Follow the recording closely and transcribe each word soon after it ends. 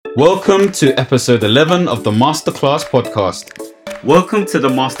Welcome to episode 11 of the Masterclass Podcast. Welcome to the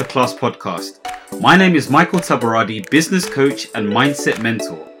Masterclass Podcast. My name is Michael Tabaradi, business coach and mindset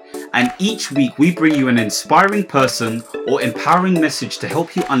mentor. And each week we bring you an inspiring person or empowering message to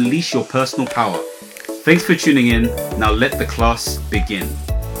help you unleash your personal power. Thanks for tuning in. Now let the class begin.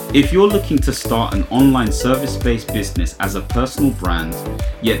 If you're looking to start an online service-based business as a personal brand,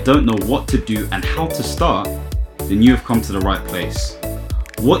 yet don't know what to do and how to start, then you have come to the right place.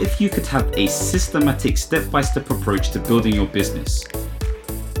 What if you could have a systematic step-by-step approach to building your business?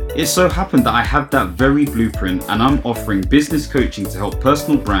 It so happened that I have that very blueprint, and I'm offering business coaching to help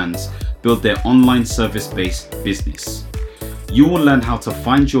personal brands build their online service-based business. You will learn how to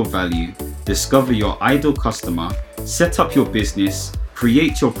find your value, discover your ideal customer, set up your business,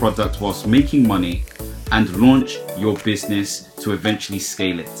 create your product whilst making money, and launch your business to eventually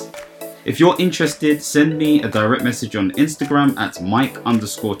scale it. If you're interested, send me a direct message on Instagram at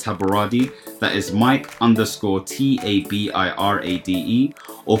Mike_Tabaradi. That is Mike_Tabarade.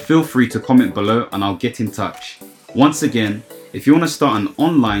 Or feel free to comment below and I'll get in touch. Once again, if you want to start an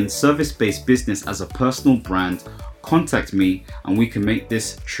online service-based business as a personal brand, contact me and we can make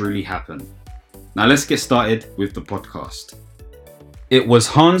this truly happen. Now let's get started with the podcast. It was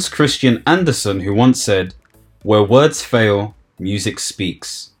Hans Christian Andersen who once said, "Where words fail, music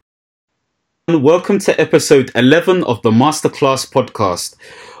speaks." Welcome to episode 11 of the Masterclass Podcast.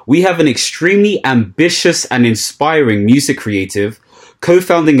 We have an extremely ambitious and inspiring music creative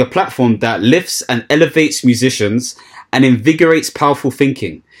co-founding a platform that lifts and elevates musicians and invigorates powerful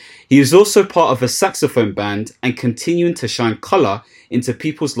thinking. He is also part of a saxophone band and continuing to shine color into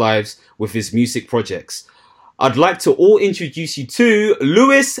people's lives with his music projects. I'd like to all introduce you to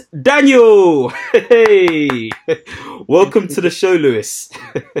Lewis Daniel. Hey, welcome to the show, Lewis.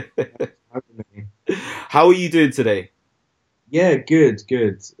 How are you doing today? Yeah, good,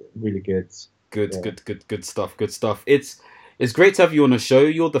 really good. Good stuff. It's great to have you on the show.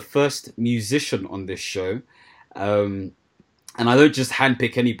 You're the first musician on this show, and I don't just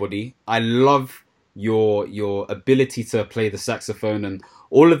handpick anybody. I love your ability to play the saxophone and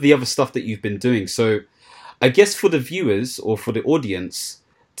all of the other stuff that you've been doing. So, I guess for the viewers or for the audience,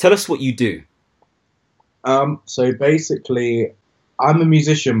 tell us what you do. So basically, I'm a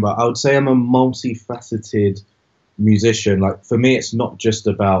musician, but I would say I'm a multifaceted musician. Like for me, it's not just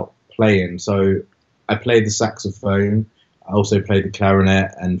about playing. So I play the saxophone. I also play the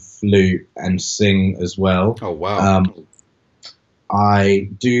clarinet and flute and sing as well. Oh, wow. I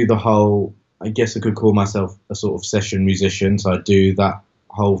do the whole, I guess I could call myself a sort of session musician. So I do that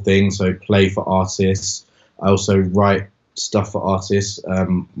whole thing. So play for artists. I also write stuff for artists.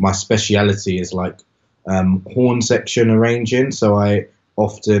 My speciality is like horn section arranging. So I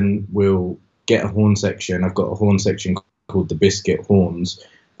often will get a horn section. I've got a horn section called the Biscuit Horns,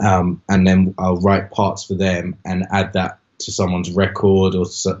 and then I'll write parts for them and add that to someone's record or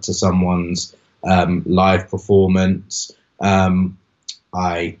to someone's live performance.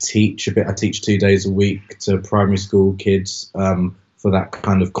 I teach a bit. I teach 2 days a week to primary school kids for that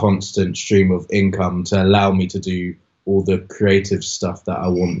kind of constant stream of income to allow me to do all the creative stuff that I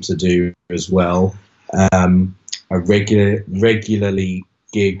want to do as well. I regularly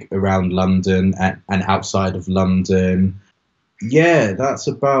gig around London and outside of London. Yeah, that's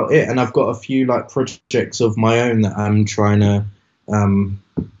about it. And I've got a few like projects of my own that I'm trying to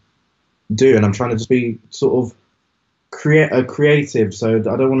do, and I'm trying to just be sort of creative. So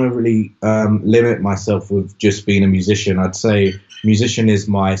I don't want to really limit myself with just being a musician. I'd say musician is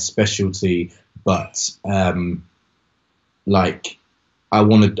my specialty, but like I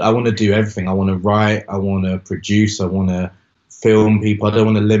want to do everything. I want to write, I want to produce, I want to film people. I don't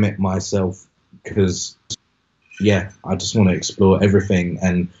want to limit myself because, yeah, I just want to explore everything.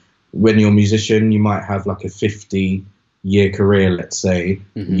 And when you're a musician, you might have like a 50-year career, let's say.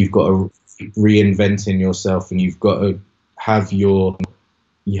 Mm-hmm. You've got to reinventing yourself, and you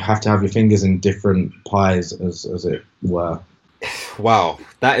have to have your fingers in different pies, as it were. Wow,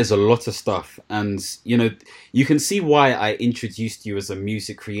 that is a lot of stuff. And, you can see why I introduced you as a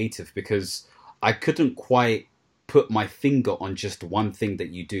music creative, because I couldn't quite put my finger on just one thing that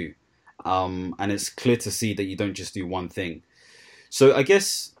you do. And it's clear to see that you don't just do one thing. So I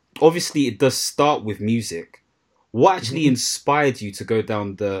guess, obviously, it does start with music. What actually inspired you to go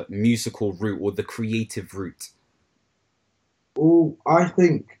down the musical route or the creative route? Well, I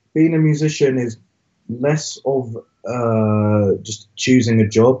think being a musician is less of just choosing a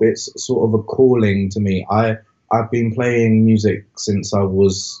job. It's sort of a calling to me. I've been playing music since I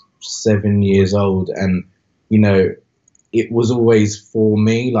was 7 years old, and it was always for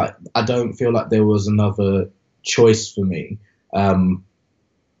me. Like, I don't feel like there was another choice for me.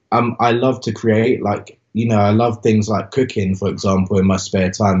 I love to create, like, I love things like cooking, for example, in my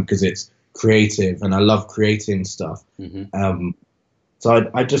spare time because it's creative and I love creating stuff.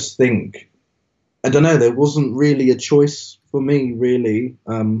 So I just think, I don't know, there wasn't really a choice for me, really,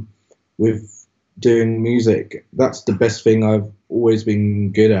 with doing music. That's the best thing I've always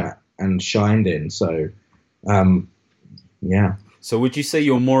been good at and shined in. So, yeah. So would you say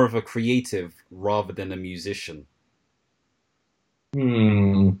you're more of a creative rather than a musician?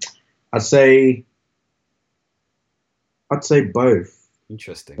 I'd say both.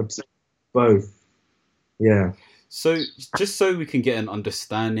 Interesting. I'd say both. Yeah. So just so we can get an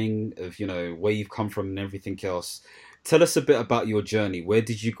understanding of, where you've come from and everything else, tell us a bit about your journey. Where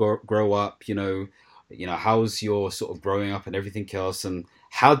did you grow up? How's your sort of growing up and everything else, and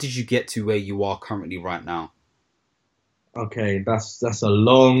how did you get to where you are currently right now? Okay, that's a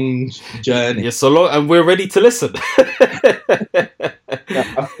long journey. Yes, a lot, and we're ready to listen.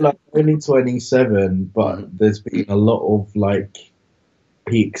 Yeah, I feel like I'm only 27, but there's been a lot of like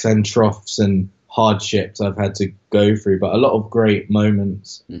peaks and troughs and hardships I've had to go through, but a lot of great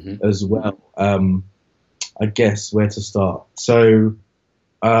moments as well. I guess where to start. So,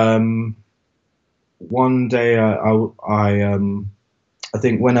 one day I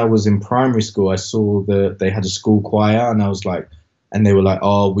think when I was in primary school, I saw that they had a school choir, and I was like, and they were like,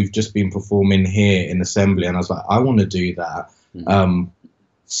 "Oh, we've just been performing here in assembly," and I was like, "I want to do that."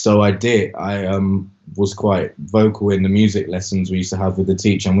 So I did. I was quite vocal in the music lessons we used to have with the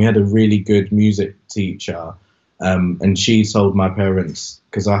teacher, and we had a really good music teacher. And she told my parents,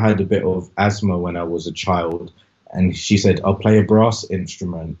 because I had a bit of asthma when I was a child, and she said, "I'll play a brass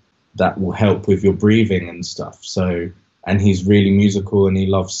instrument that will help with your breathing and stuff." So, and he's really musical and he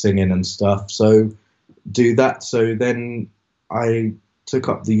loves singing and stuff. So do that. So then I took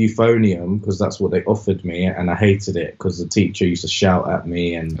up the euphonium because that's what they offered me, and I hated it because the teacher used to shout at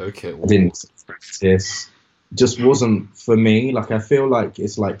me and I didn't practice. Just wasn't for me. Like, I feel like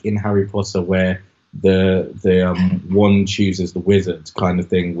it's like in Harry Potter where the wand chooses the wizard kind of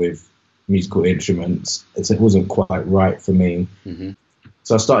thing with musical instruments. It wasn't quite right for me.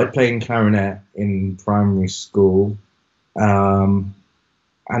 So I started playing clarinet in primary school, and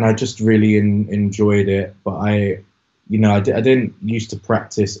I just really enjoyed it. But I didn't used to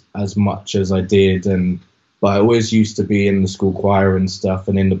practice as much as I did, but I always used to be in the school choir and stuff,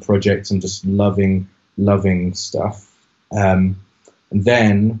 and in the projects, and just loving stuff. And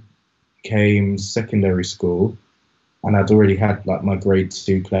then came secondary school, and I'd already had like my grade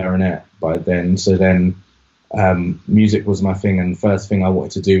 2 clarinet by then. So then music was my thing, and the first thing I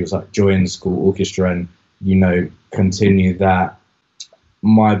wanted to do was like join the school orchestra and continue that.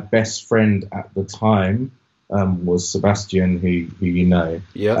 My best friend at the time was Sebastian, who you know.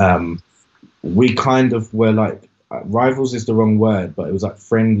 We kind of were like rivals is the wrong word, but it was like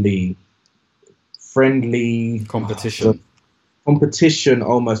friendly competition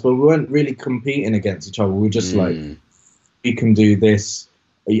almost, but we weren't really competing against each other. We were just like, you can do this,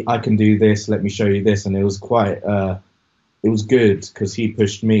 I can do this, let me show you this. And it was quite it was good because he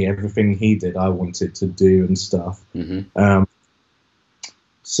pushed me. Everything he did I wanted to do and stuff.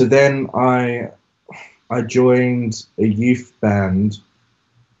 So then I joined a youth band,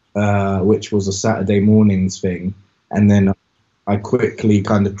 which was a Saturday mornings thing, and then I quickly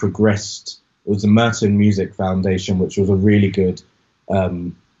kind of progressed. It was the Merton Music Foundation, which was a really good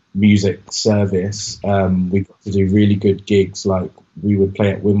music service. We got to do really good gigs, like we would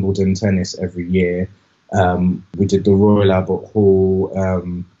play at Wimbledon tennis every year. We did the Royal Albert Hall.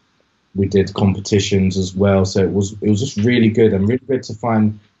 We did competitions as well. So it was just really good, and really good to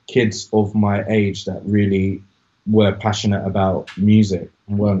find kids of my age that really were passionate about music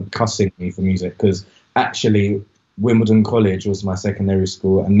and weren't cussing me for music, because actually Wimbledon College was my secondary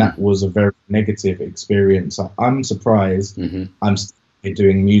school, and that was a very negative experience. I'm surprised I'm still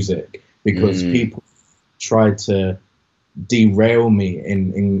doing music, because people tried to derail me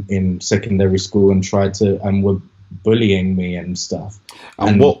in secondary school and were bullying me and stuff.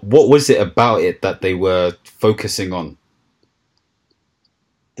 And what was it about it that they were focusing on?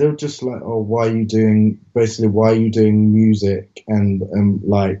 They were just like, "Oh, why are you doing music?" And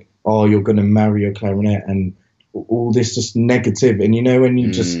like, "Oh, you're going to marry your clarinet," and all this just negative. And when you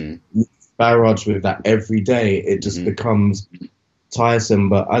just barrage with that every day, it just becomes tiresome.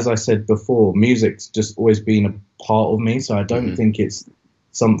 But as I said before, music's just always been a part of me, so I don't think it's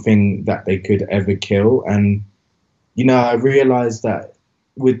something that they could ever kill. And I realized that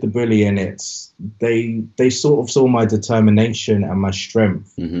with the bullying, they sort of saw my determination and my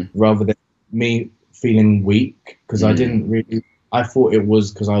strength rather than me feeling weak, because I thought it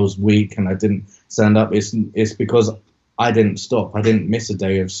was because I was weak and I didn't stand up. It's because I didn't stop. I didn't miss a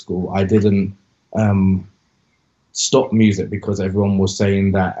day of school. I didn't stop music because everyone was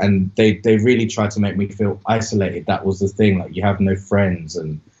saying that, and they really tried to make me feel isolated. That was the thing, like you have no friends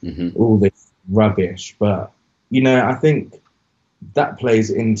and all this rubbish. But I think that plays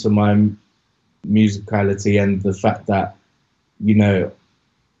into my musicality and the fact that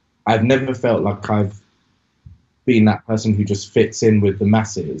I've never felt like I've been that person who just fits in with the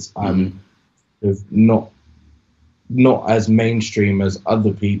masses. I'm not as mainstream as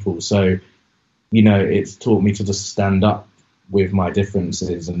other people, so it's taught me to just stand up with my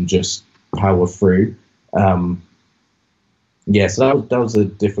differences and just power through. So that was a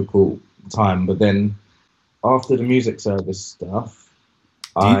difficult time. But then after the music service stuff,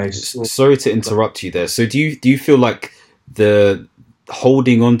 sorry to interrupt you there. So do you feel like the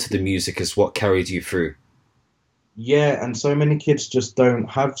holding on to the music is what carried you through? Yeah, and so many kids just don't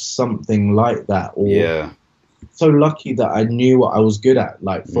have something like that. Or so lucky that I knew what I was good at,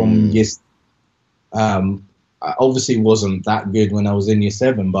 like from year. I obviously wasn't that good when I was in year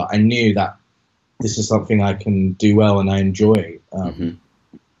 7, but I knew that this is something I can do well and I enjoy.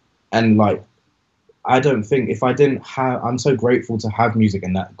 And like, I don't think if I didn't have, I'm so grateful to have music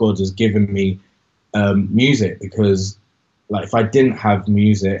and that God has given me music, because like if I didn't have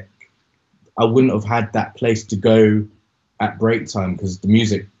music, I wouldn't have had that place to go at break time, because the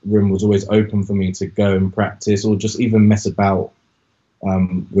music room was always open for me to go and practice or just even mess about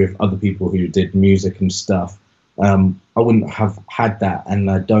with other people who did music and stuff. I wouldn't have had that, and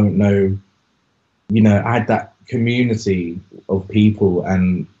I don't know, I had that community of people,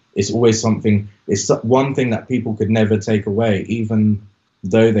 and it's always something, it's one thing that people could never take away, even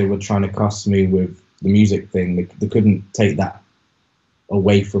though they were trying to cuss me with the music thing, they couldn't take that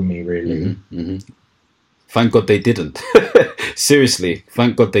away from me, really. Thank God they didn't. Seriously,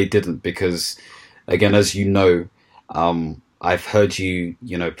 thank God they didn't, because again, as you know, I've heard you,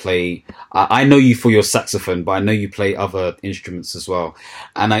 play. I know you for your saxophone, but I know you play other instruments as well.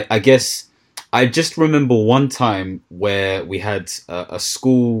 And I guess I just remember one time where we had a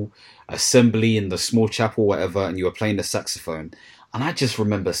school assembly in the small chapel, whatever, and you were playing the saxophone. And I just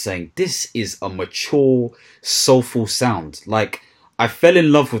remember saying, this is a mature, soulful sound. Like, I fell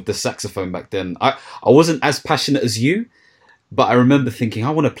in love with the saxophone back then. I wasn't as passionate as you, but I remember thinking,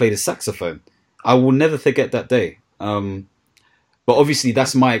 I want to play the saxophone. I will never forget that day. But obviously,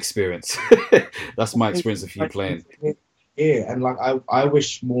 that's my experience. That's my experience of you playing. Yeah, and like I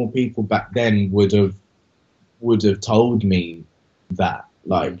wish more people back then would have told me that,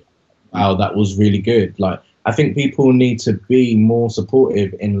 like, wow, that was really good. Like, I think people need to be more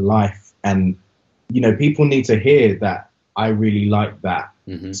supportive in life, and people need to hear that I really like that.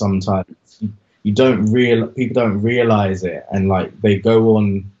 Sometimes people don't realize it, and like they go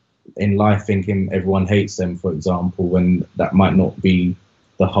on in life thinking everyone hates them, for example, when that might not be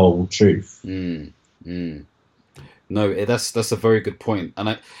the whole truth. No, that's a very good point.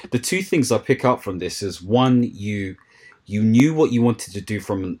 And the two things I pick up from this is, one, you knew what you wanted to do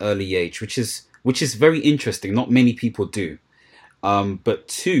from an early age, which is very interesting. Not many people do. But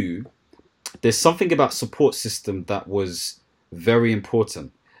two, there's something about support system that was very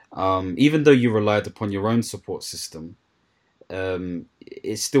important. Even though you relied upon your own support system,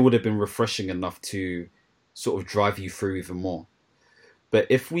 it still would have been refreshing enough to sort of drive you through even more. But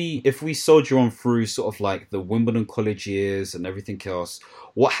if we soldier on through sort of like the Wimbledon college years and everything else,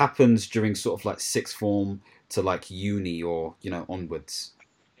 what happens during sort of like sixth form to like uni or onwards?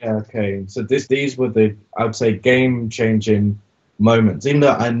 Yeah, okay. So these were the, I would say, game-changing moments. Even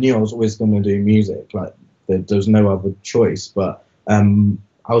though I knew I was always going to do music, like there was no other choice. But I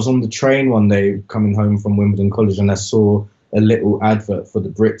was on the train one day coming home from Wimbledon College, and I saw a little advert for the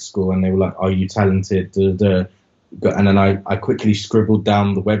Brit School, and they were like, "Are you talented?" And then I quickly scribbled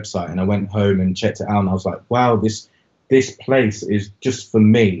down the website, and I went home and checked it out, and I was like, "Wow, this place is just for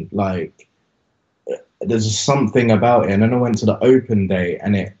me." Like, there's something about it. And then I went to the open day,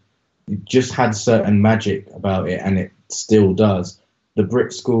 and it just had certain magic about it, and it still does. The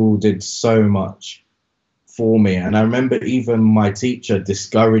Brit School did so much for me, and I remember even my teacher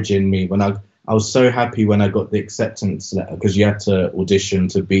discouraging me when I was so happy when I got the acceptance letter, because you had to audition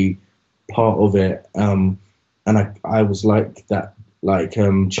to be part of it. And I was like that, like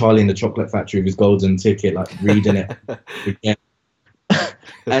Charlie in the Chocolate Factory with his golden ticket, like reading it again.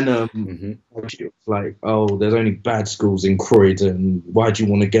 And she was like, "Oh, there's only bad schools in Croydon. Why do you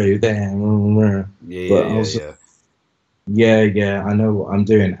want to go there?" Yeah, I know what I'm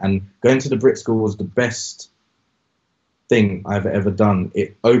doing. And going to the Brit School was the best thing I've ever done.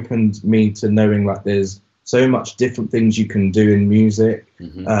 It opened me to knowing like there's so much different things you can do in music.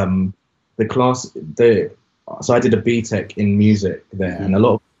 The so I did a BTEC in music there, and a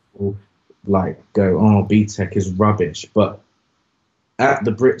lot of people like go, "Oh, BTEC is rubbish," but at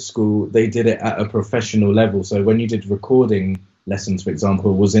the Brit School, they did it at a professional level. So when you did recording lessons, for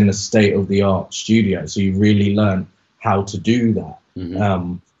example, was in a state-of-the-art studio. So you really learn how to do that.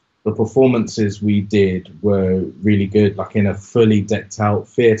 The performances we did were really good, like in a fully decked-out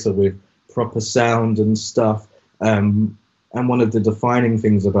theatre with proper sound and stuff. And one of the defining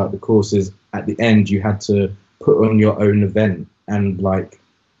things about the course is at the end, you had to put on your own event. And like,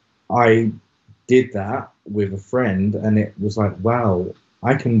 I did that with a friend, and it was like, wow,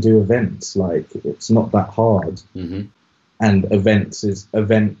 I can do events. Like, it's not that hard. And events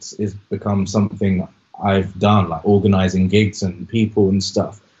is become something I've done, like organizing gigs and people and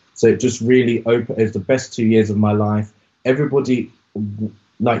stuff. So it just really it's the best 2 years of my life. Everybody,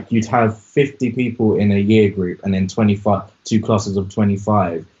 like, you'd have 50 people in a year group, and then 2 classes of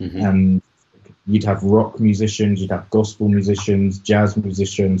 25, and you'd have rock musicians, you'd have gospel musicians, jazz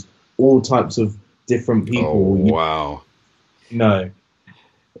musicians, all types of different people. Oh, wow.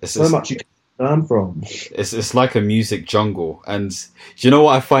 So much you can learn from. It's like a music jungle. And you know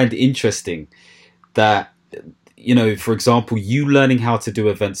what I find interesting? That, you know, for example, you learning how to do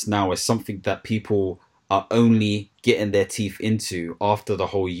events now is something that people are only getting their teeth into after the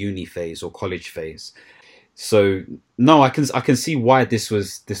whole uni phase or college phase. So no, I can see why this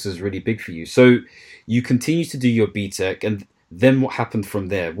was really big for you. So you continue to do your BTEC, and then what happened from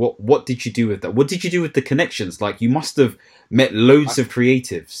there? What did you do with that? What did you do with the connections? Like, you must have met loads of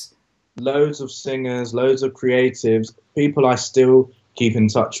creatives. Loads of singers, loads of creatives, people I still keep in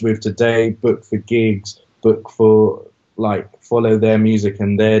touch with today, book for gigs, book for, like, follow their music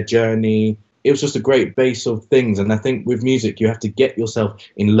and their journey. It was just a great base of things. And I think with music, you have to get yourself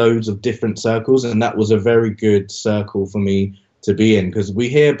in loads of different circles. And that was a very good circle for me to be in, because we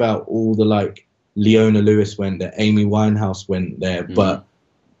hear about all the, like, Leona Lewis went there, Amy Winehouse went there, but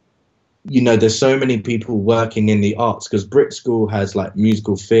you know, there's so many people working in the arts, because Brit School has like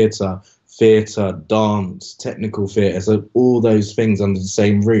musical theatre, dance, technical theatre, so all those things under the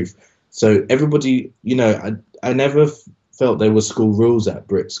same roof. So everybody, you know, I never felt there were school rules at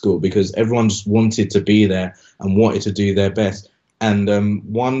Brit School, because everyone just wanted to be there and wanted to do their best. And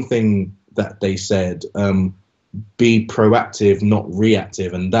one thing that they said, be proactive, not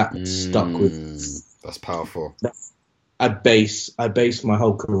reactive, and that stuck with. That's powerful. I base my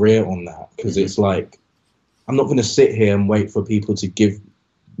whole career on that, because it's like, I'm not going to sit here and wait for people to give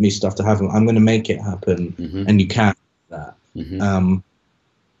me stuff to happen. I'm going to make it happen, and you can do that.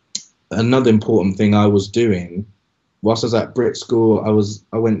 Another important thing I was doing whilst I was at Brit School,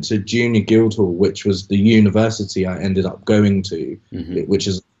 I went to Junior Guildhall, which was the university I ended up going to, which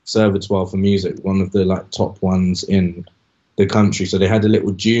is Conservatoire for Music, one of the like top ones in the country. So they had a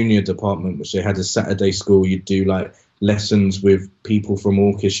little junior department, which they had a Saturday school. You'd do like lessons with people from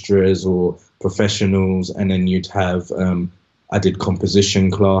orchestras or professionals, and then you'd have I did composition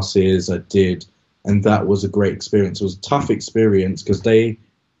classes, and that was a great experience. It was a tough experience because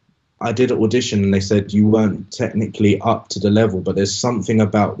I did an audition and they said you weren't technically up to the level, but there's something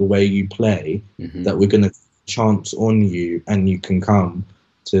about the way you play that we're going to chance on you and you can come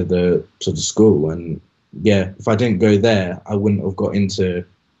to the school. And yeah, if I didn't go there, I wouldn't have got into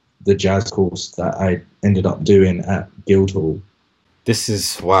the jazz course that I ended up doing at Guildhall. This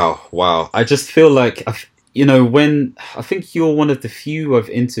is wow. I just feel like, when I think you're one of the few I've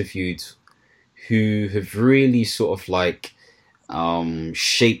interviewed who have really sort of like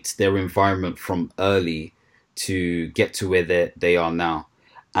shaped their environment from early to get to where they are now.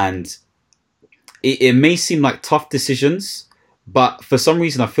 And it may seem like tough decisions, but for some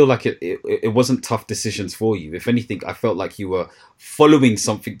reason I feel like it wasn't tough decisions for you. If anything, I felt like you were following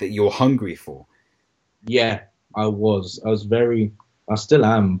something that you're hungry for. Yeah, I still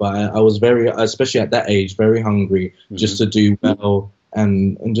am, but I was very, especially at that age, very hungry just to do well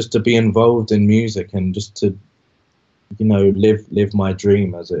and just to be involved in music and just to, live my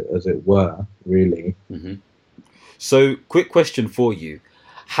dream as it were, really. So, quick question for you.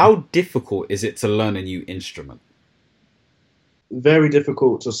 How difficult is it to learn a new instrument? Very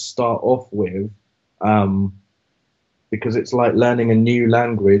difficult to start off with, because it's like learning a new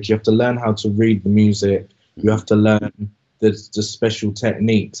language. You have to learn how to read the music. You have to learn the special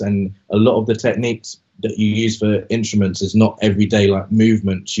techniques, and a lot of the techniques that you use for instruments is not everyday like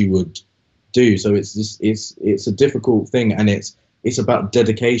movements you would do. So it's a difficult thing, and it's about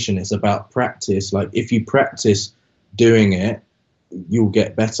dedication. It's about practice. Like if you practice doing it, you'll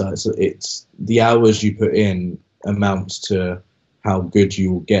get better. So it's the hours you put in amounts to how good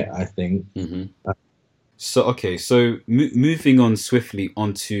you'll get, I think. So, okay, so moving on swiftly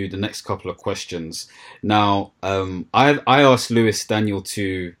onto the next couple of questions. Now, I asked Lewis Daniel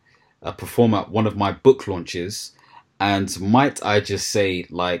to perform at one of my book launches, and might I just say,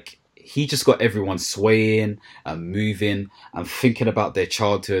 like, he just got everyone swaying and moving and thinking about their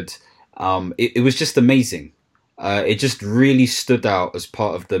childhood. It was just amazing. It just really stood out as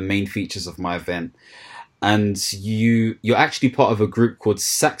part of the main features of my event. And you're actually part of a group called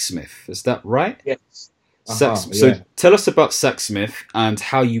Saxsmith, is that right? Yes. So tell us about Saxsmith and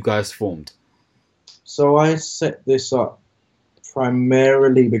how you guys formed. So I set this up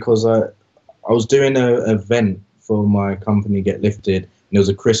primarily because I was doing an event for my company, Get Lifted, and it was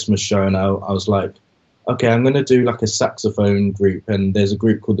a Christmas show, and I was like, okay, I'm going to do like a saxophone group, and there's a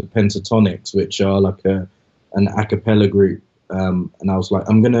group called the Pentatonics, which are like an a cappella group, and I was like,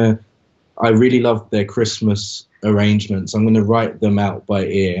 I really love their Christmas arrangements. I'm going to write them out by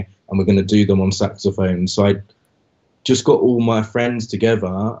ear, and we're going to do them on saxophone. So I just got all my friends together.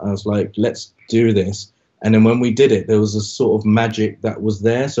 I was like, let's do this. And then when we did it, there was a sort of magic that was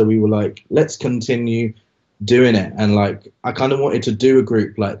there. So we were like, let's continue doing it. And like, I kind of wanted to do a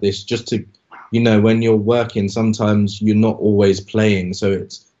group like this just to, when you're working, sometimes you're not always playing. So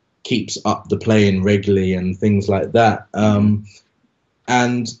it keeps up the playing regularly and things like that. And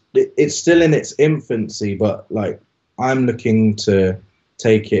it's still in its infancy, but like, I'm looking to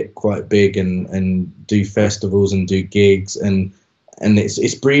take it quite big and do festivals and do gigs, and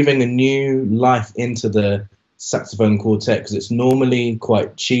it's breathing a new life into the saxophone quartet, because it's normally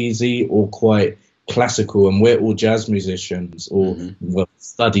quite cheesy or quite classical, and we're all jazz musicians or well,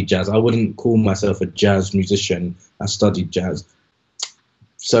 studied jazz. I wouldn't call myself a jazz musician. I studied jazz.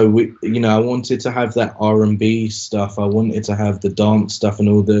 So I wanted to have that R&B stuff. I wanted to have the dance stuff and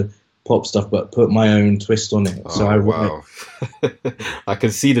all the pop stuff, but put my own twist on it. So wow. I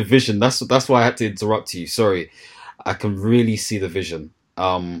can see the vision. That's why I had to interrupt you. Sorry. I can really see the vision.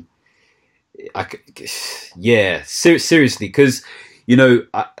 Seriously, because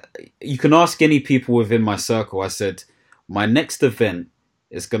you can ask any people within my circle. I said my next event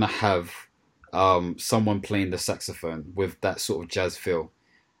is gonna have someone playing the saxophone with that sort of jazz feel.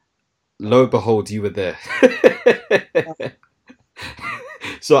 Lo and behold, you were there.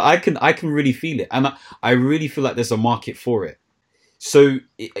 So I can really feel it, and I really feel like there's a market for it. So,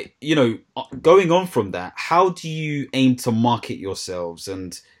 going on from that, how do you aim to market yourselves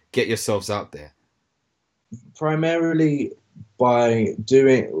and get yourselves out there? Primarily by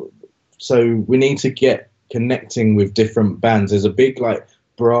so we need to get connecting with different bands. There's a big like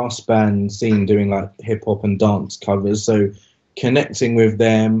brass band scene doing like hip hop and dance covers. So connecting with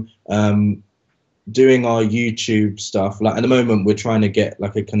them, doing our YouTube stuff. Like at the moment, we're trying to get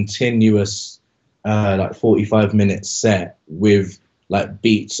like a continuous, like 45-minute set with like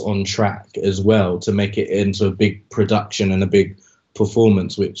beats on track as well, to make it into a big production and a big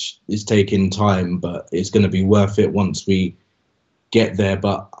performance, which is taking time, but it's going to be worth it once we get there.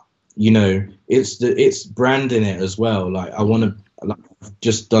 But it's branding it as well. Like I've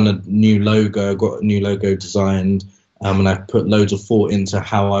just done a new logo, got a new logo designed. And I put loads of thought into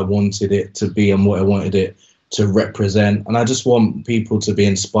how I wanted it to be and what I wanted it to represent. And I just want people to be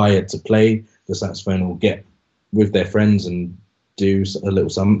inspired to play the saxophone or get with their friends and do a little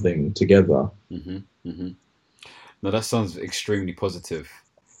something together. No, that sounds extremely positive.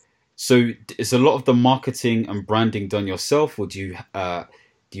 So is a lot of the marketing and branding done yourself, or do you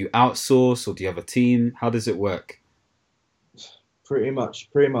outsource, or do you have a team? How does it work? Pretty much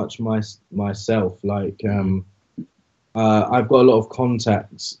myself. Like, I've got a lot of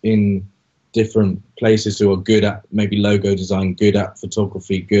contacts in different places who are good at maybe logo design, good at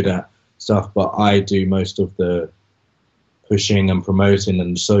photography, good at stuff, but I do most of the pushing and promoting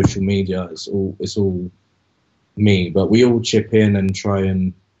and social media. It's all me, but we all chip in and try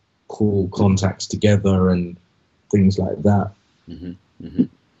and call contacts together and things like that.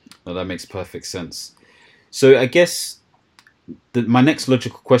 No, that makes perfect sense. So I guess my next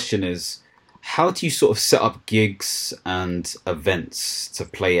logical question is, how do you sort of set up gigs and events to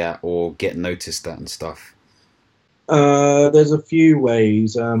play at or get noticed at and stuff? There's a few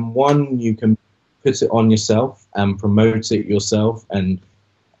ways. One, you can put it on yourself and promote it yourself, and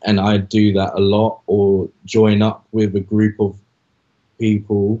I do that a lot, or join up with a group of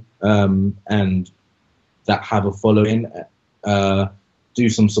people and that have a following. Do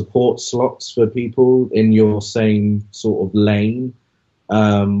some support slots for people in your same sort of lane.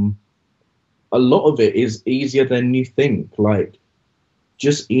 A lot of it is easier than you think. Like,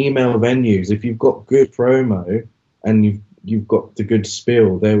 just email venues. If you've got good promo and you've got the good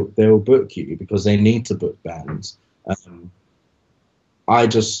spiel, they'll book you because they need to book bands. I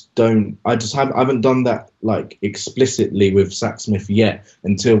haven't done that like explicitly with Saxsmith yet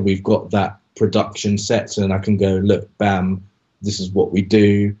until we've got that production set, and I can go, look, bam, this is what we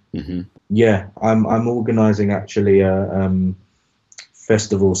do. Mm-hmm. Yeah, I'm organising actually a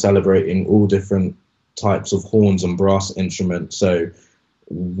festival celebrating all different types of horns and brass instruments. So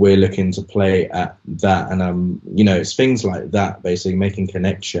we're looking to play at that, and it's things like that, basically making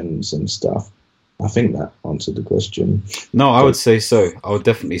connections and stuff. I think that answered the question. No, I would say so. I would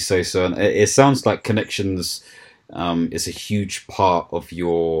definitely say so. And it sounds like connections is a huge part of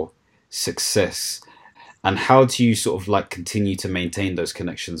your success. And how do you sort of like continue to maintain those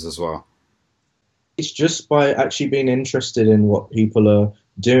connections as well? It's just by actually being interested in what people are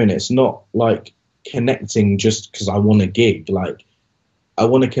doing. It's not like connecting just because I want a gig. Like, I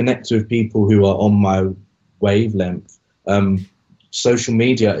want to connect with people who are on my wavelength. Social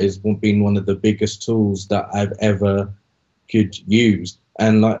media has been one of the biggest tools that I've ever could use.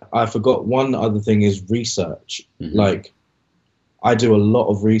 And like, I forgot one other thing is research. Mm-hmm. Like, I do a lot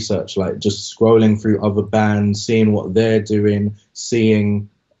of research, like just scrolling through other bands, seeing what they're doing, seeing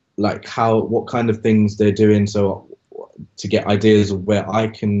like what kind of things they're doing, so to get ideas of where I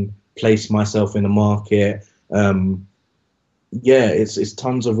can place myself in the market. Yeah, it's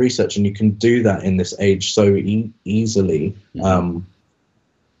tons of research, and you can do that in this age so easily. Mm-hmm.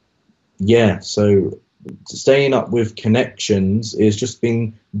 Yeah, so staying up with connections is just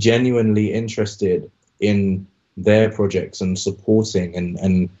being genuinely interested in their projects and supporting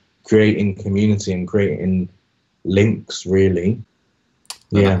and creating community and creating links, really.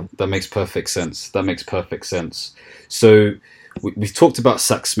 Yeah, that makes perfect sense. That makes perfect sense. So we've talked about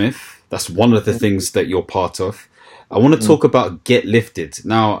Saxsmith. That's one of the things that you're part of. I want to talk about Get Lifted.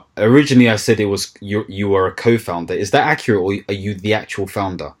 Now, originally I said it was you were a co-founder. Is that accurate, or are you the actual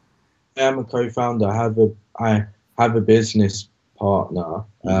founder? I am a co-founder. I have a business partner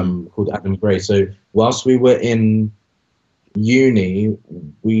called Adam Gray. So whilst we were in uni,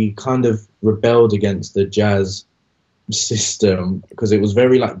 we kind of rebelled against the jazz system because it was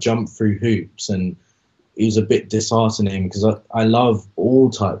very like jump through hoops, and it was a bit disheartening because I love all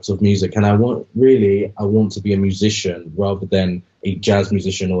types of music, and I want to be a musician rather than a jazz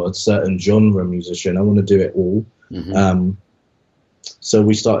musician or a certain genre musician. I want to do it all. Mm-hmm. So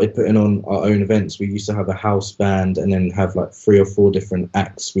we started putting on our own events. We used to have a house band and then have like 3 or 4 different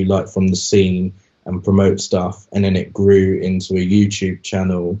acts we liked from the scene and promote stuff. And then it grew into a YouTube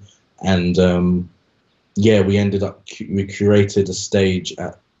channel. And we ended up, we curated a stage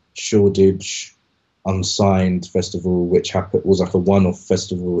at Shoreditch Unsigned Festival, which was like a one-off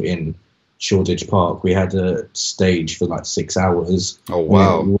festival in Shoreditch Park. We had a stage for like 6 hours. Oh,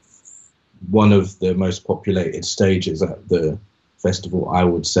 wow. One of the most populated stages at the festival, I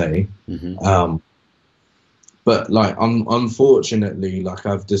would say. Mm-hmm. But like, unfortunately, like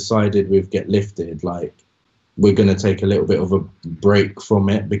I've decided with Get Lifted, like we're going to take a little bit of a break from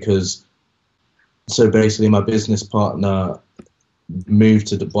it because, so basically my business partner moved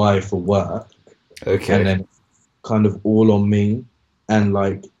to Dubai for work. Okay. And then kind of all on me, and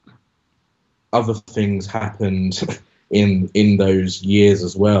like other things happened in those years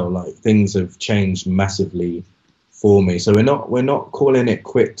as well. Like things have changed massively for me. So we're not calling it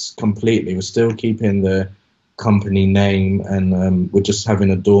quits completely. We're still keeping the company name, and we're just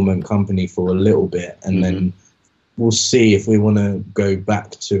having a dormant company for a little bit, and then we'll see if we want to go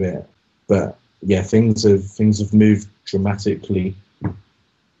back to it. But yeah, things have moved dramatically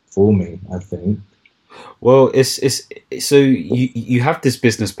for me, I think. Well, it's so you have this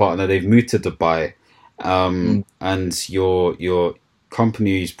business partner. They've moved to Dubai, and your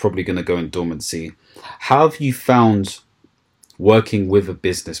company is probably going to go in dormancy. How have you found working with a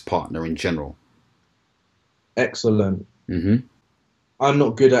business partner in general? Excellent. Mm-hmm. I'm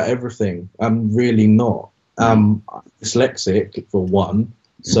not good at everything. I'm really not. I'm dyslexic for one,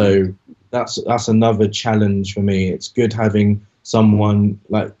 so that's another challenge for me. It's good having someone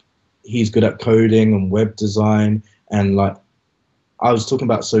like he's good at coding and web design, and like I was talking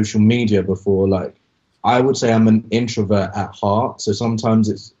about social media before. Like I would say I'm an introvert at heart, so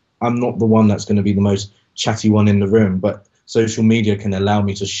sometimes I'm not the one that's going to be the most chatty one in the room, but social media can allow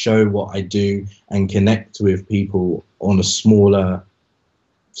me to show what I do and connect with people on a smaller,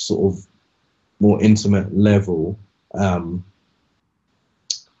 sort of more intimate level.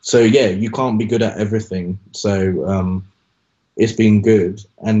 So yeah, you can't be good at everything. So it's been good,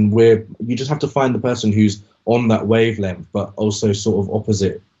 and you just have to find the person who's on that wavelength, but also sort of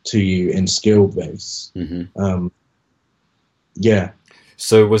opposite to you in skill base. Yeah.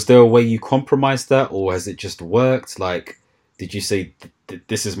 So was there a way you compromised that, or has it just worked? Like, did you say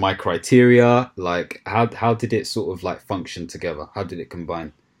this is my criteria? Like, how did it sort of like function together? How did it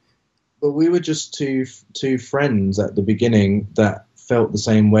combine? But we were just two friends at the beginning that felt the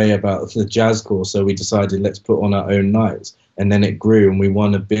same way about the jazz course, so we decided let's put on our own nights, and then it grew, and we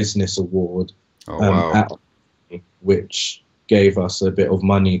won a business award, which gave us a bit of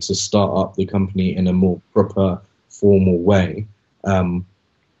money to start up the company in a more proper, formal way.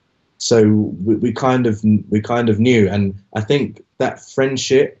 So we kind of knew, and I think that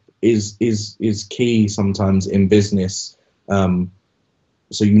friendship is key sometimes in business.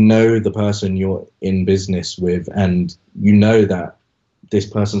 So you know the person you're in business with, and you know that this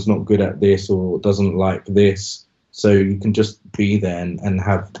person's not good at this or doesn't like this, so you can just be there and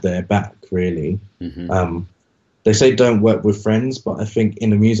have their back, really. They say don't work with friends, but I think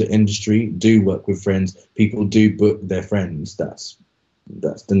in the music industry, do work with friends. People do book their friends. That's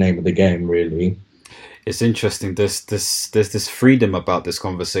the name of the game, really. It's interesting. There's this freedom about this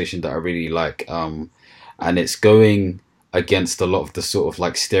conversation that I really like, and it's going against a lot of the sort of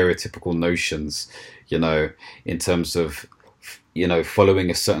like stereotypical notions, you know, in terms of, you know, following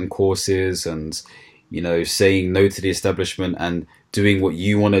a certain courses and, you know, saying no to the establishment and doing what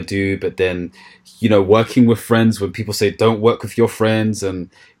you want to do, but then, you know, working with friends when people say don't work with your friends, and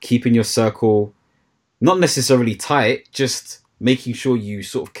keeping your circle not necessarily tight, just making sure you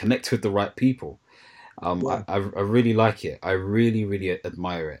sort of connect with the right people. I really like it. I really, really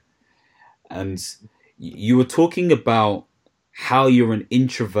admire it. And you were talking about how you're an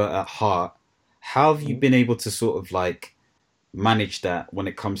introvert at heart. How have you been able to sort of like manage that when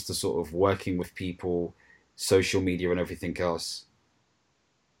it comes to sort of working with people, social media and everything else?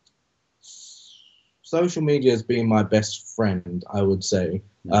 Social media has been my best friend, I would say,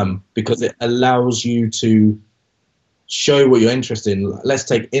 because it allows you to show what you're interested in. Let's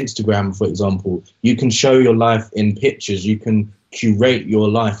take Instagram, for example. You can show your life in pictures. You can curate your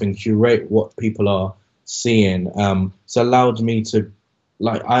life and curate what people are seeing. So allowed me to,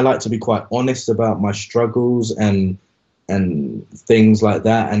 I like to be quite honest about my struggles and things like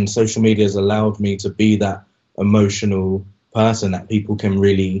that. And social media has allowed me to be that emotional person that people can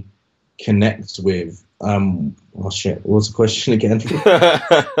really connect with. What was the question again?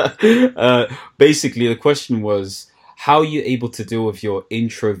 Basically, the question was, how are you able to deal with your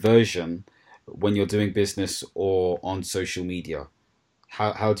introversion when you're doing business or on social media?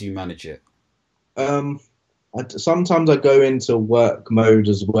 How do you manage it? Sometimes I go into work mode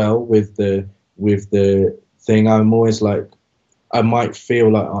as well with the thing. I'm always like, I might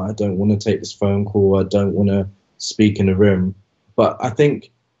feel like, oh, I don't want to take this phone call. I don't want to speak in a room. But I think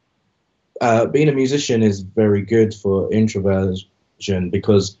being a musician is very good for introversion,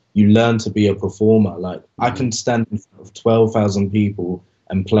 because you learn to be a performer. Like, I can stand in front of 12,000 people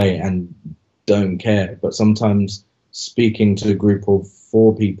and play and don't care. But sometimes speaking to a group of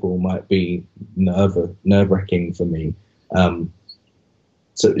 4 people might be nerve-wracking for me.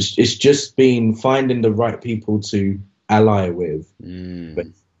 So it's just been finding the right people to ally with. But,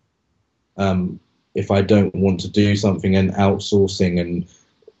 if I don't want to do something, and outsourcing and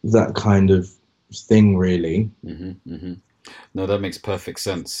that kind of thing, really. No, that makes perfect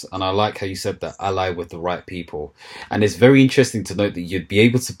sense. And I like how you said that, ally with the right people. And it's very interesting to note that you'd be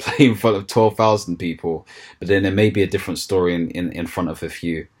able to play in front of 12,000 people, but then there may be a different story in front of a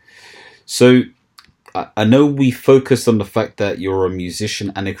few. So I know we focused on the fact that you're a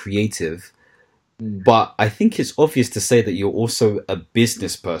musician and a creative, but I think it's obvious to say that you're also a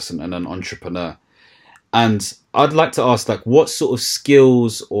business person and an entrepreneur. And I'd like to ask, like, what sort of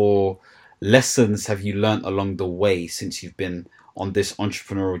skills or lessons have you learned along the way since you've been on this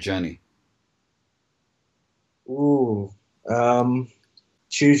entrepreneurial journey?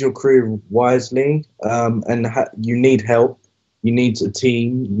 Choose your career wisely, and you need help. You need a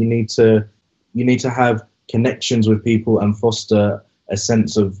team. You need to have connections with people and foster a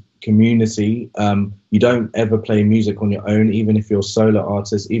sense of community. You don't ever play music on your own, even if you're a solo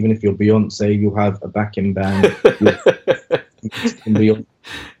artist, even if you're Beyonce, you'll have a backing band.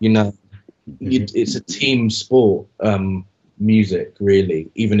 You know, it's a team sport, music, really.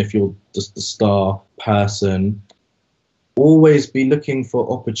 Even if you're just the star person, always be looking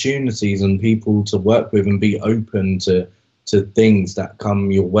for opportunities and people to work with, and be open to things that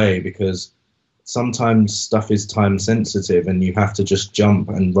come your way, because sometimes stuff is time sensitive and you have to just jump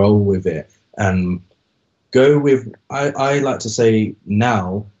and roll with it and go with, I like to say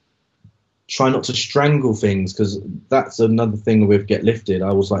now, try not to strangle things, because that's another thing with Get Lifted.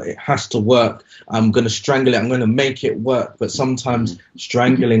 I was like, it has to work. I'm going to strangle it. I'm going to make it work. But sometimes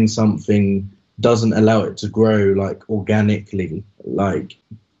strangling something doesn't allow it to grow like organically. Like,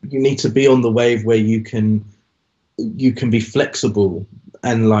 you need to be on the wave where you can you can be flexible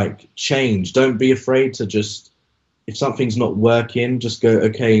and like change. Don't be afraid to just, if something's not working, just go,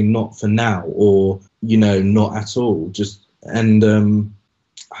 okay, not for now, or not at all. Just and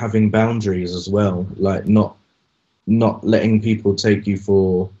having boundaries as well, like not letting people take you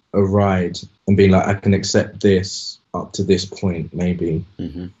for a ride and being like, I can accept this up to this point, maybe.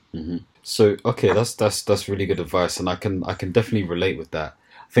 So okay, that's really good advice, and I can definitely relate with that.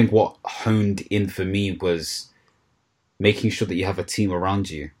 I think what honed in for me was making sure that you have a team around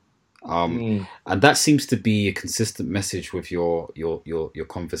you. And that seems to be a consistent message with your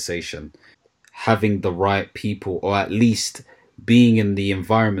conversation. Having the right people, or at least being in the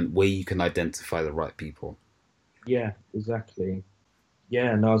environment where you can identify the right people. Yeah, exactly.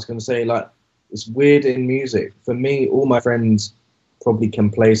 Yeah, no, I was going to say, like, it's weird in music. For me, all my friends probably can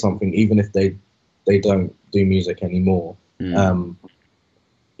play something, even if they don't do music anymore.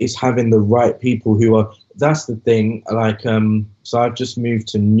 It's having the right people who are, that's the thing. Like, so I've just moved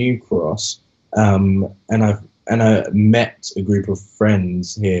to New Cross, and I met a group of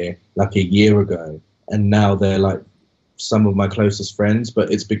friends here like a year ago, and now they're like some of my closest friends.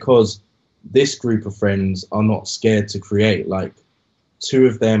 But it's because this group of friends are not scared to create. Like, two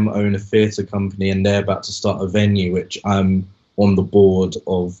of them own a theatre company, and they're about to start a venue, which I'm on the board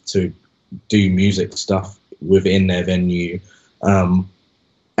of, to do music stuff within their venue.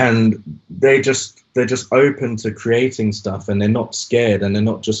 And they're just open to creating stuff, and they're not scared, and they're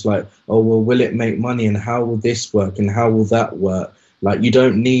not just like, oh, well, will it make money, and how will this work, and how will that work? Like, you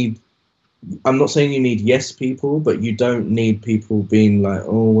don't need, I'm not saying you need yes people, but you don't need people being like,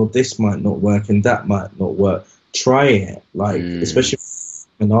 oh, well, this might not work and that might not work. Try it, like, especially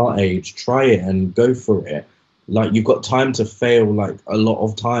in our age, try it and go for it. Like, you've got time to fail, like, a lot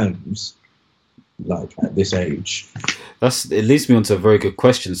of times, like, at this age. It leads me on to a very good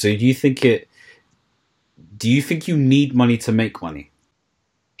question. So do you think you need money to make money?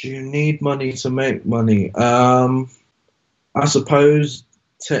 Do you need money to make money? I suppose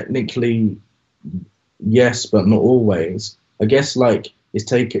technically yes, but not always. I guess, like,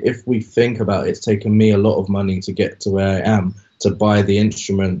 if we think about it, it's taken me a lot of money to get to where I am, to buy the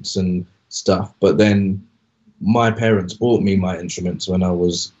instruments and stuff. But then my parents bought me my instruments when I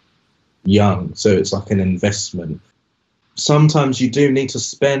was young, so it's like an investment. Sometimes you do need to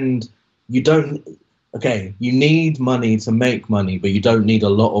spend. You need money to make money, but you don't need a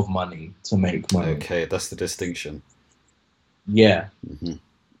lot of money to make money. Okay, that's the distinction. Yeah.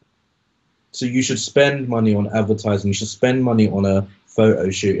 So you should spend money on advertising. You should spend money on a photo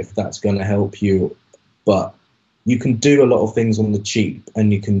shoot if that's going to help you. But you can do a lot of things on the cheap,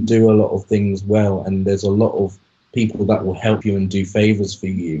 and you can do a lot of things well. And there's a lot of people that will help you and do favors for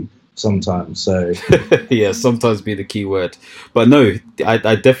you sometimes. So yeah, sometimes be the key word. But no,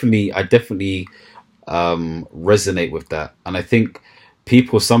 I definitely resonate with that. And I think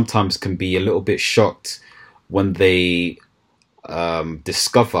people sometimes can be a little bit shocked when they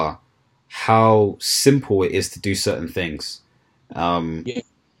discover how simple it is to do certain things. yeah.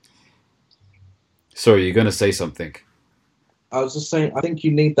 Sorry, you're going to say something. I was just saying, I think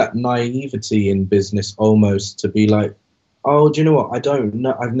you need that naivety in business almost, to be like, oh, do you know what? I don't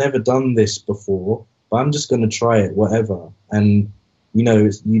know. I've never done this before, but I'm just going to try it, whatever. And,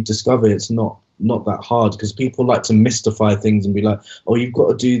 you discover it's not that hard, because people like to mystify things and be like, oh, you've got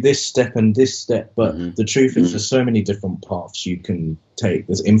to do this step and this step. But the truth is, there's so many different paths you can take.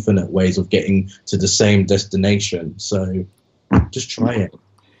 There's infinite ways of getting to the same destination. So just try it.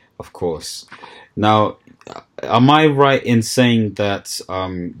 Of course. Now, am I right in saying that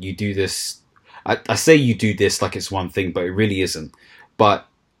you do this? I say you do this like it's one thing, but it really isn't. But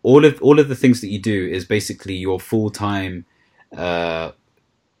all of the things that you do is basically your full-time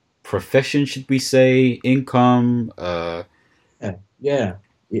profession, should we say, income? Yeah,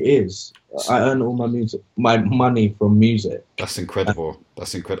 it is. I earn all my money from music. That's incredible.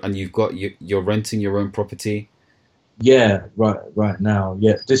 And you're renting your own property? Yeah, right now.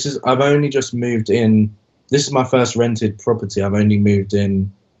 Yeah, I've only just moved in. This is my first rented property. I've only moved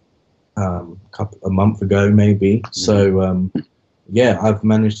in a month ago, maybe. So yeah, I've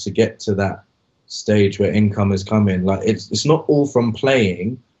managed to get to that stage where income is coming. Like, it's not all from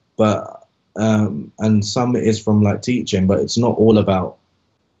playing, but and some it is from like teaching, but it's not all about,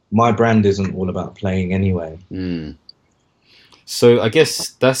 my brand isn't all about playing anyway. So I guess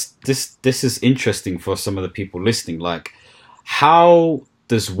this is interesting for some of the people listening. Like, how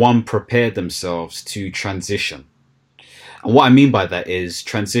does one prepare themselves to transition? And what I mean by that is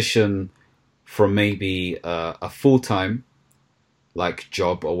transition from maybe a full-time like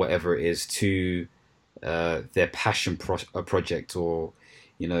job or whatever it is to their passion project, or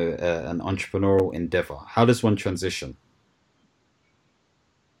an entrepreneurial endeavor? How does one transition?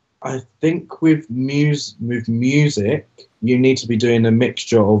 I think with music, you need to be doing a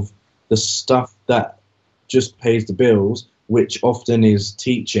mixture of the stuff that just pays the bills, which often is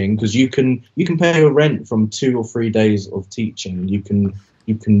teaching, because you can pay your rent from 2 or 3 days of teaching. You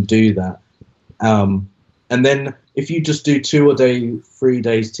can do that, and then if you just do 3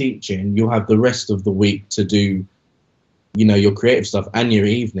 days teaching, you'll have the rest of the week to do, your creative stuff and your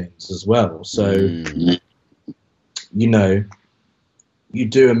evenings as well. So, you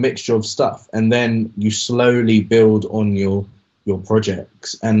do a mixture of stuff, and then you slowly build on your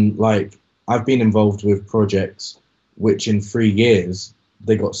projects. And like, I've been involved with projects which in 3 years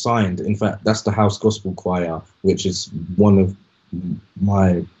they got signed. In fact, that's the House Gospel Choir, which is one of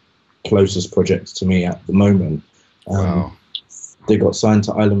my closest projects to me at the moment. Wow. They got signed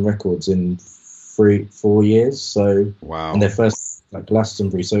to Island Records in 4 years. So wow. And their first like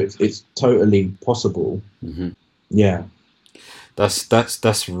Glastonbury. So it's totally possible. Mm-hmm. Yeah.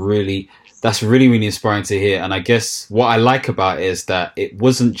 That's really really inspiring to hear. And I guess what I like about it is that it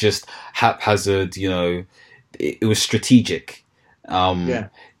wasn't just haphazard, it was strategic.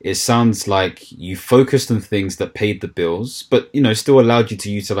 It sounds like you focused on things that paid the bills, but still allowed you to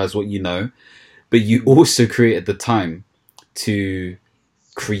utilize what but you also created the time to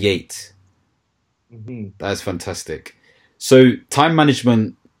create. Mm-hmm. That's fantastic. So time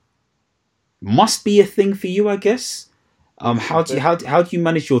management must be a thing for you, I guess. How do you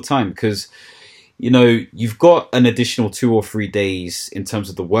manage your time? Because you've got an additional 2 or 3 days in terms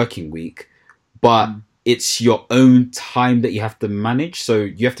of the working week, but it's your own time that you have to manage. So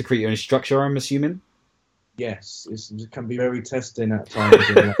you have to create your own structure, I'm assuming. Yes, it can be very testing at times.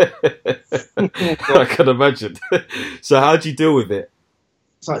 I can imagine. So how do you deal with it?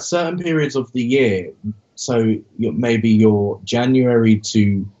 It's like certain periods of the year. So maybe your January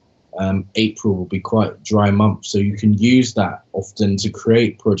to April will be quite dry months, so you can use that often to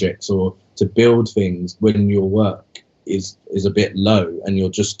create projects or to build things when your work is a bit low and you're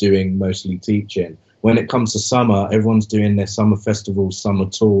just doing mostly teaching. When it comes to summer, everyone's doing their summer festivals, summer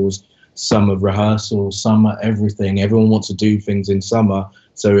tours, summer rehearsals, summer everything. Everyone wants to do things in summer,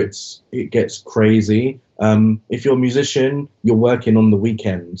 so it gets crazy. If you're a musician, you're working on the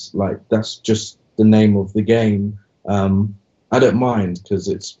weekends. Like, that's just the name of the game. I don't mind because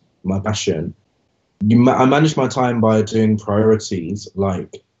it's my passion. I manage my time by doing priorities.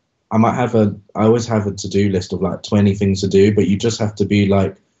 Like, I always have a to-do list of like 20 things to do, but you just have to be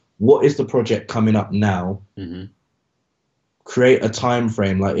like, what is the project coming up now? Mm-hmm. Create a time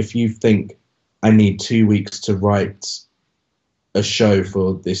frame. Like, if you think I need 2 weeks to write a show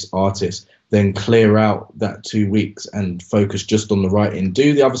for this artist, then clear out that 2 weeks and focus just on the writing.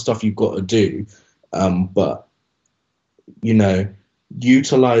 Do the other stuff you've got to do, but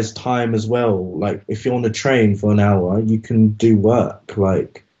utilize time as well. Like, if you're on a train for an hour, you can do work.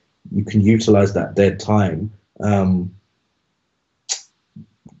 Like, you can utilize that dead time.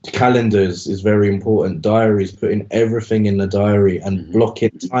 Calendars is very important. Diaries, putting everything in the diary and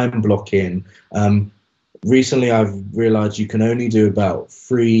time blocking. Recently I've realized you can only do about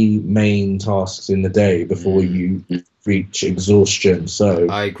 3 main tasks in the day before you reach exhaustion. So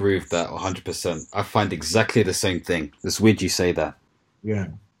I agree with that 100%. I find exactly the same thing. It's weird you say that. Yeah,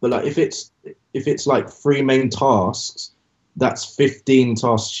 but like, if it's like 3 main tasks, that's 15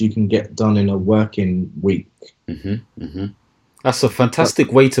 tasks you can get done in a working week. That's a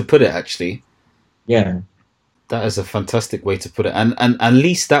fantastic way to put it, actually. Yeah, that is a fantastic way to put it, and at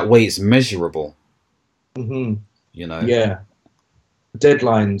least that way it's measurable. Yeah,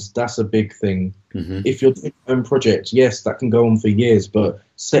 deadlines, that's a big thing. If you're doing your own project, yes, that can go on for years, but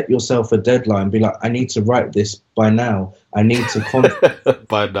set yourself a deadline. Be like, I need to write this by now. I need to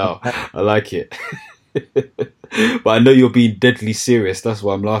by now. I like it. But I know you're being deadly serious. That's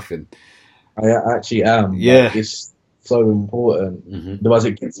why I'm laughing. I actually am. Yeah, like, it's so important. Otherwise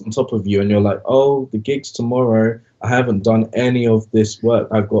it gets on top of you and you're like, oh, the gig's tomorrow. I haven't done any of this work.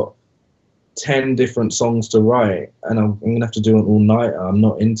 I've got 10 different songs to write and I'm gonna have to do an all-nighter. I'm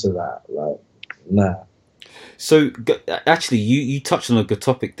not into that. Like, nah. So actually you touched on a good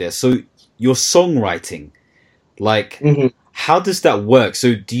topic there. So your songwriting, like, how does that work?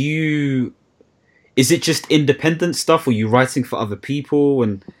 So is it just independent stuff, or are you writing for other people,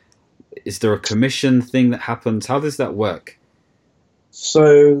 and is there a commission thing that happens? How does that work?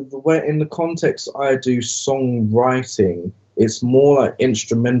 So the way, in the context I do songwriting, it's more like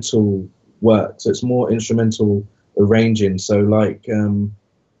instrumental work. So it's more instrumental arranging. So like,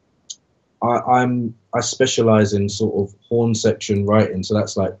 I specialize in sort of horn section writing. So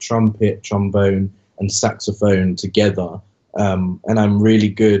that's like trumpet, trombone, and saxophone together. And I'm really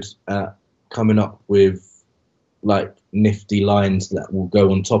good at coming up with like nifty lines that will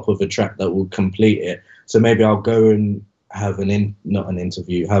go on top of a track that will complete it. So maybe I'll go and have not an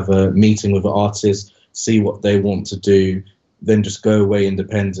interview, have a meeting with an artist, see what they want to do, then just go away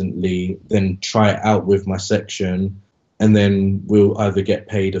independently, then try it out with my section, and then we'll either get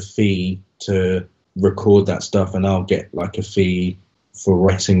paid a fee to record that stuff and I'll get like a fee for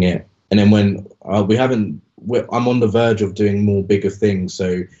writing it. And then when I'm on the verge of doing more bigger things,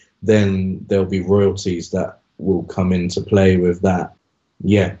 so then there'll be royalties that will come into play with that.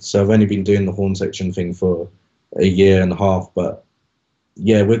 Yeah, so I've only been doing the horn section thing for a year and a half, but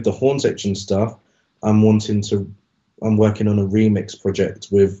yeah, with the horn section stuff, I'm working on a remix project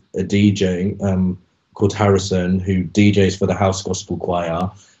with a DJ called Harrison, who DJs for the House Gospel Choir.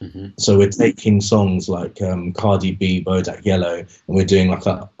 Mm-hmm. So we're taking songs like Cardi B, Bodak Yellow, and we're doing like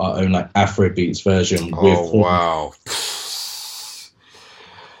our own like Afrobeats version. Wow.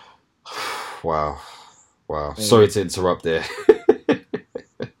 Wow. Sorry to interrupt there.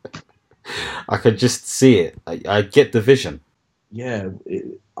 I could just see it. I get the vision. Yeah,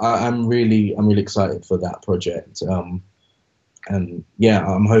 I'm really excited for that project. And yeah,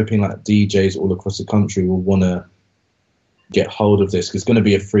 I'm hoping like DJs all across the country will want to get hold of this, because it's going to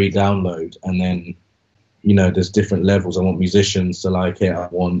be a free download. And then, you know, there's different levels. I want musicians to like it. I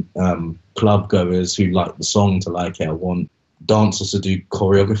want club goers who like the song to like it. I want dancers to do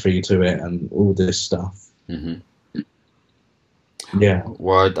choreography to it and all this stuff. Mm-hmm. Yeah.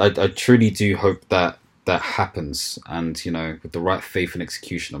 Well, I truly do hope that happens, and you know, with the right faith and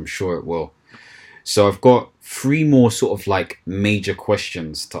execution, I'm sure it will. So I've got 3 more sort of like major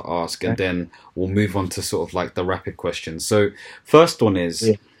questions to ask, and then we'll move on to sort of like the rapid questions. So first one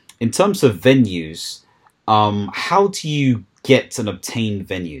is, in terms of venues, how do you get and obtain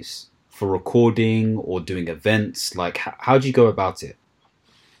venues for recording or doing events? Like, how do you go about it?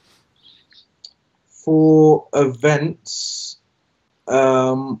 For events,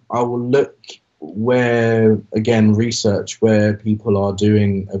 I will look research where people are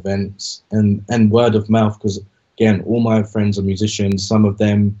doing events, and word of mouth, because again, all my friends are musicians. Some of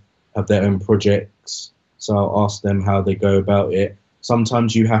them have their own projects, so I'll ask them how they go about it.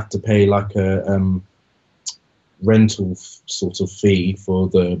 Sometimes you have to pay like a rental sort of fee for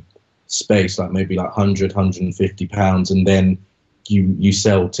the space, like maybe like £150, and then you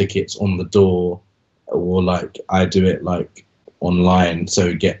sell tickets on the door, or like I do it like online,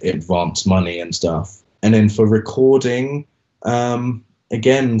 so get advance money and stuff. And then for recording,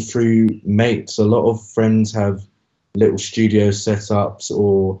 again, through mates. A lot of friends have little studio setups,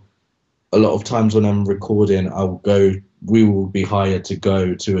 or a lot of times when I'm recording, we will be hired to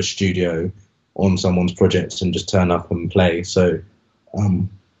go to a studio on someone's projects and just turn up and play. So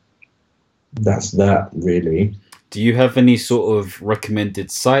that's that, really. Do you have any sort of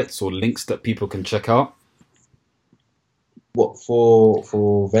recommended sites or links that people can check out? What, for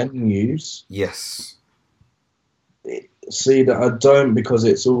venues? Yes. See, that I don't, because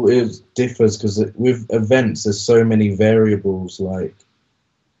it differs, because with events there's so many variables, like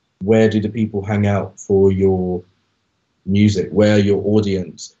where do the people hang out for your music, where your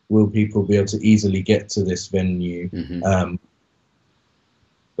audience, will people be able to easily get to this venue? Mm-hmm.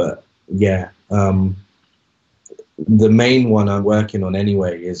 But yeah, the main one I'm working on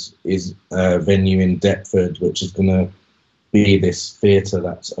anyway is a venue in Deptford, which is going to be this theatre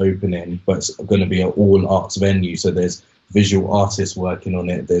that's opening, but it's going to be an all arts venue. So there's visual artists working on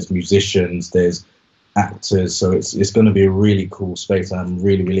it, there's musicians, there's actors. So it's going to be a really cool space. I'm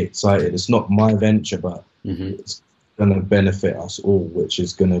really, really excited. It's not my venture, but it's going to benefit us all, which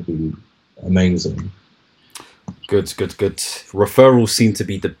is going to be amazing. Good. Referrals seem to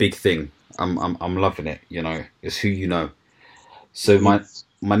be the big thing. I'm loving it. You know, it's who you know. So my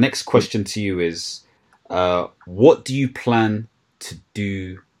next question to you is, what do you plan to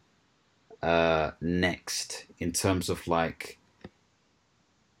do next, in terms of like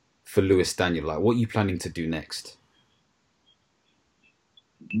for Lewis Daniel? Like, what are you planning to do next?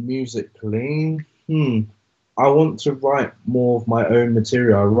 Musically, I want to write more of my own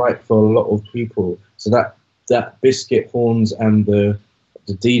material. I write for a lot of people, so that Biscuit Horns and the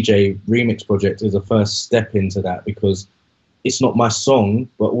DJ remix project is a first step into that, because it's not my song,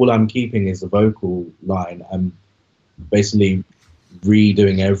 but all I'm keeping is the vocal line. I'm basically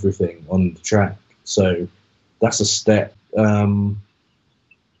redoing everything on the track, so that's a step. I'm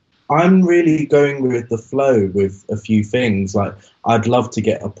really going with the flow with a few things. Like, I'd love to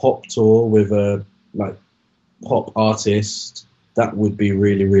get a pop tour with a like pop artist. That would be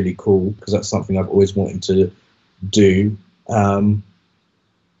really, really cool, because that's something I've always wanted to do.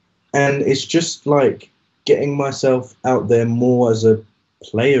 And it's just like getting myself out there more as a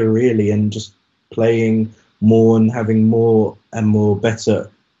player, really, and just playing more and having more and more better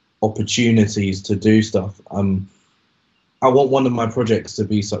opportunities to do stuff. I want one of my projects to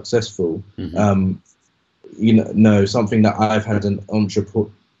be successful. Something that I've had an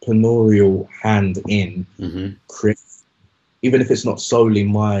entrepreneurial hand in. Even if it's not solely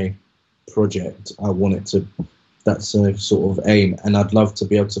my project, I want it to. That's a sort of aim, and I'd love to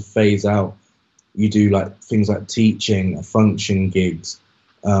be able to phase out. You do like things like teaching, function gigs.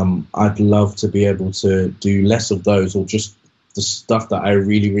 I'd love to be able to do less of those, or just the stuff that I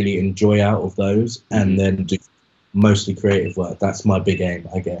really, really enjoy out of those, and then do mostly creative work. That's my big aim,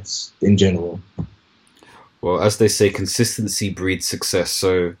 I guess, in general. Well, as they say, consistency breeds success.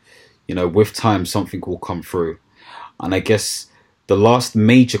 So, with time, something will come through. And I guess the last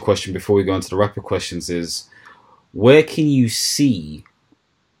major question before we go into the rapid questions is, where can you see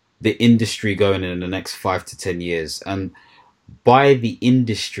the industry going in the next 5 to 10 years? And by the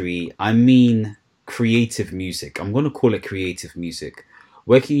industry, I mean creative music. I'm going to call it creative music.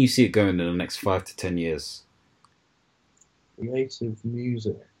 Where can you see it going in the next 5 to 10 years? Creative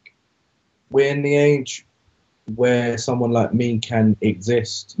music. We're in the age where someone like me can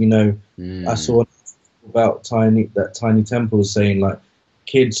exist. I saw about Tiny Temple was saying, like,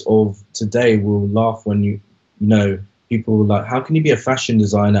 kids of today will laugh when people were like, how can you be a fashion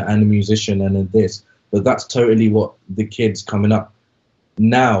designer and a musician and a this? But that's totally what the kids coming up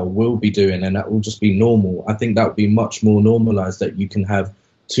now will be doing, and that will just be normal. I think that would be much more normalized, that you can have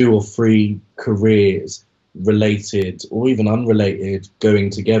 2 or 3 careers, related or even unrelated, going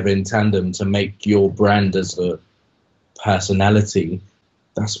together in tandem to make your brand as a personality.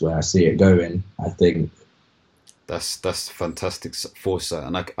 That's where I see it going, I think. That's fantastic foresight,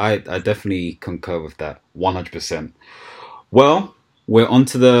 and I definitely concur with that 100%. Well, we're on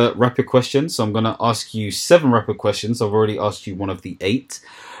to the rapid questions. So I'm going to ask you 7 rapid questions. I've already asked you one of the 8.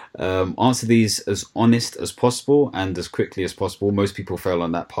 Answer these as honest as possible and as quickly as possible. Most people fail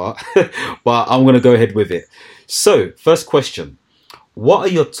on that part, but I'm going to go ahead with it. So, first question. What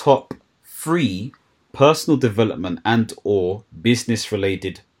are your top 3 personal development and or business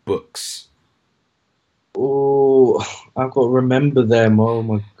related books? Oh, I've got to remember them. Oh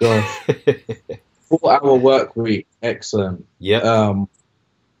my gosh. 4-Hour Work Week, excellent. Yeah.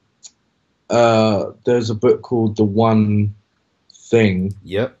 There's a book called The One Thing.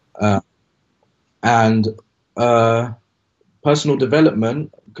 Yep. And personal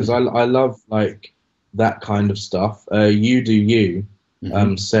development, because I love like that kind of stuff. You Do You,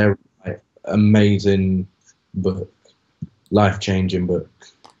 Sarah, amazing book, life-changing book.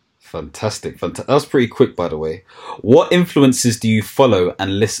 Fantastic. That was pretty quick, by the way. What influences do you follow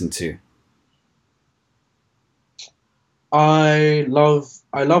and listen to? I love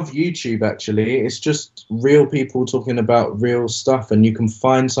YouTube, actually. It's just real people talking about real stuff, and you can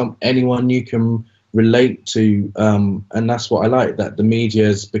find anyone you can relate to, and that's what I like, that the media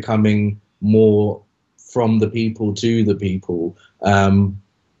is becoming more from the people to the people.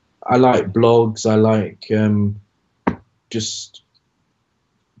 I like blogs. I like just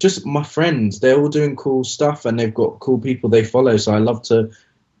my friends. They're all doing cool stuff, and they've got cool people they follow. So I love to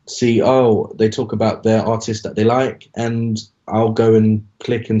see, they talk about their artist that they like, and I'll go and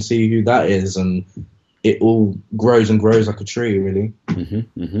click and see who that is, and it all grows and grows like a tree, really.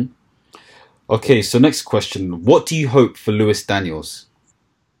 Okay, so next question. What do you hope for Lewis Daniels?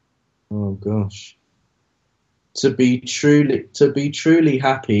 Oh gosh. To be truly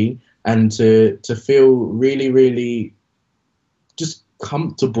happy, and to feel really, really just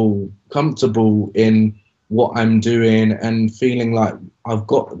comfortable in what I'm doing, and feeling like I've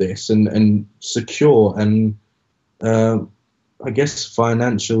got this, and secure, and I guess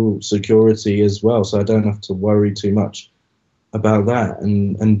financial security as well, so I don't have to worry too much about that,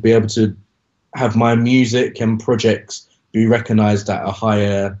 and be able to have my music and projects be recognized at a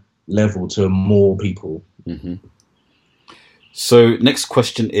higher level to more people. So next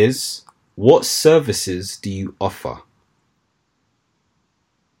question is, what services do you offer?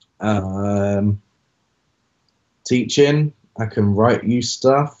 Teaching. I can write you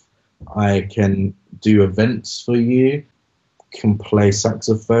stuff. I can do events for you. Can play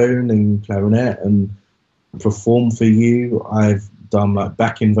saxophone and clarinet and perform for you. I've done like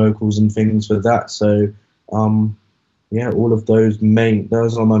backing vocals and things for that. So all of those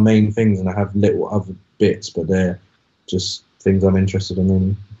are my main things, and I have little other bits, but they're just things I'm interested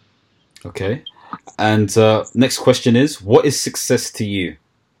in. Okay. And next question is, what is success to you?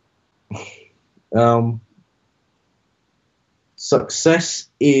 Success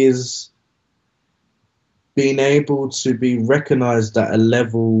is being able to be recognized at a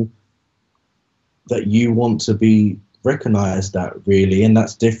level that you want to be recognized at, really, and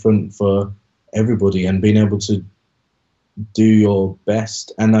that's different for everybody, and being able to do your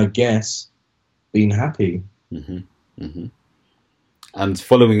best, and I guess being happy. And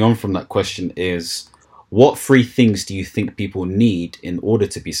following on from that question is, what three things do you think people need in order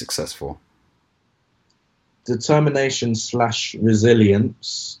to be successful? Determination /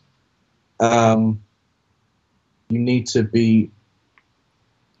 resilience. You need to be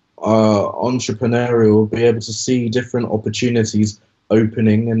entrepreneurial, be able to see different opportunities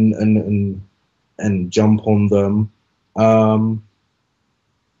opening and jump on them. I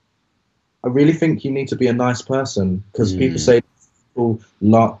really think you need to be a nice person, because people say people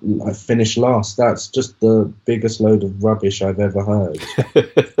finish last. That's just the biggest load of rubbish I've ever heard.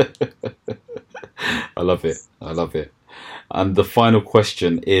 I love it. I love it. And the final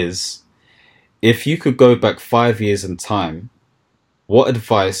question is, if you could go back 5 years in time, what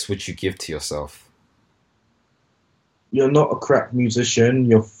advice would you give to yourself? You're not a crap musician.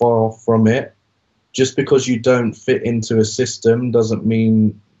 You're far from it. Just because you don't fit into a system doesn't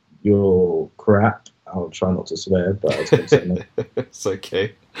mean you're crap. I'll try not to swear, but I was going to say no. It's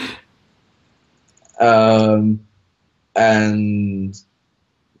okay. And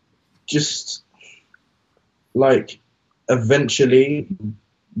just like eventually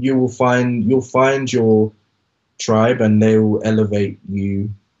you'll find your tribe, and they will elevate you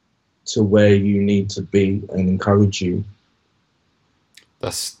to where you need to be and encourage you.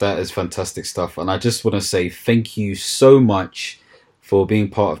 That is fantastic stuff. And I just want to say thank you so much for being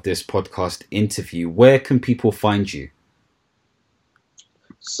part of this podcast interview. Where can people find you?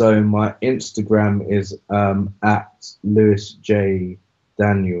 So my Instagram is at Lewis J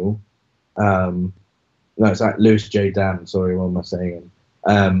Daniel. No, it's at Lewis J Dan. Sorry, what am I saying?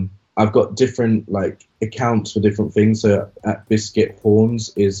 I've got different like accounts for different things. So at Biscuit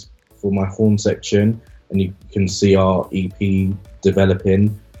Horns is for my horn section, and you can see our EP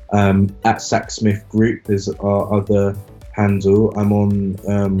developing. At Saxsmith Group is our other handle. I'm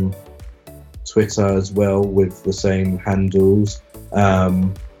on Twitter as well with the same handles.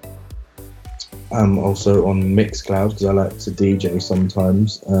 I'm also on Mixcloud because I like to DJ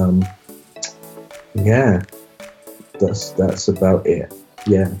sometimes. Yeah, that's about it.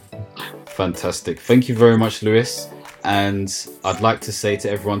 Yeah. Fantastic. Thank you very much, Lewis. And I'd like to say to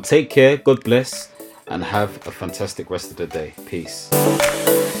everyone, take care, God bless, and have a fantastic rest of the day. Peace.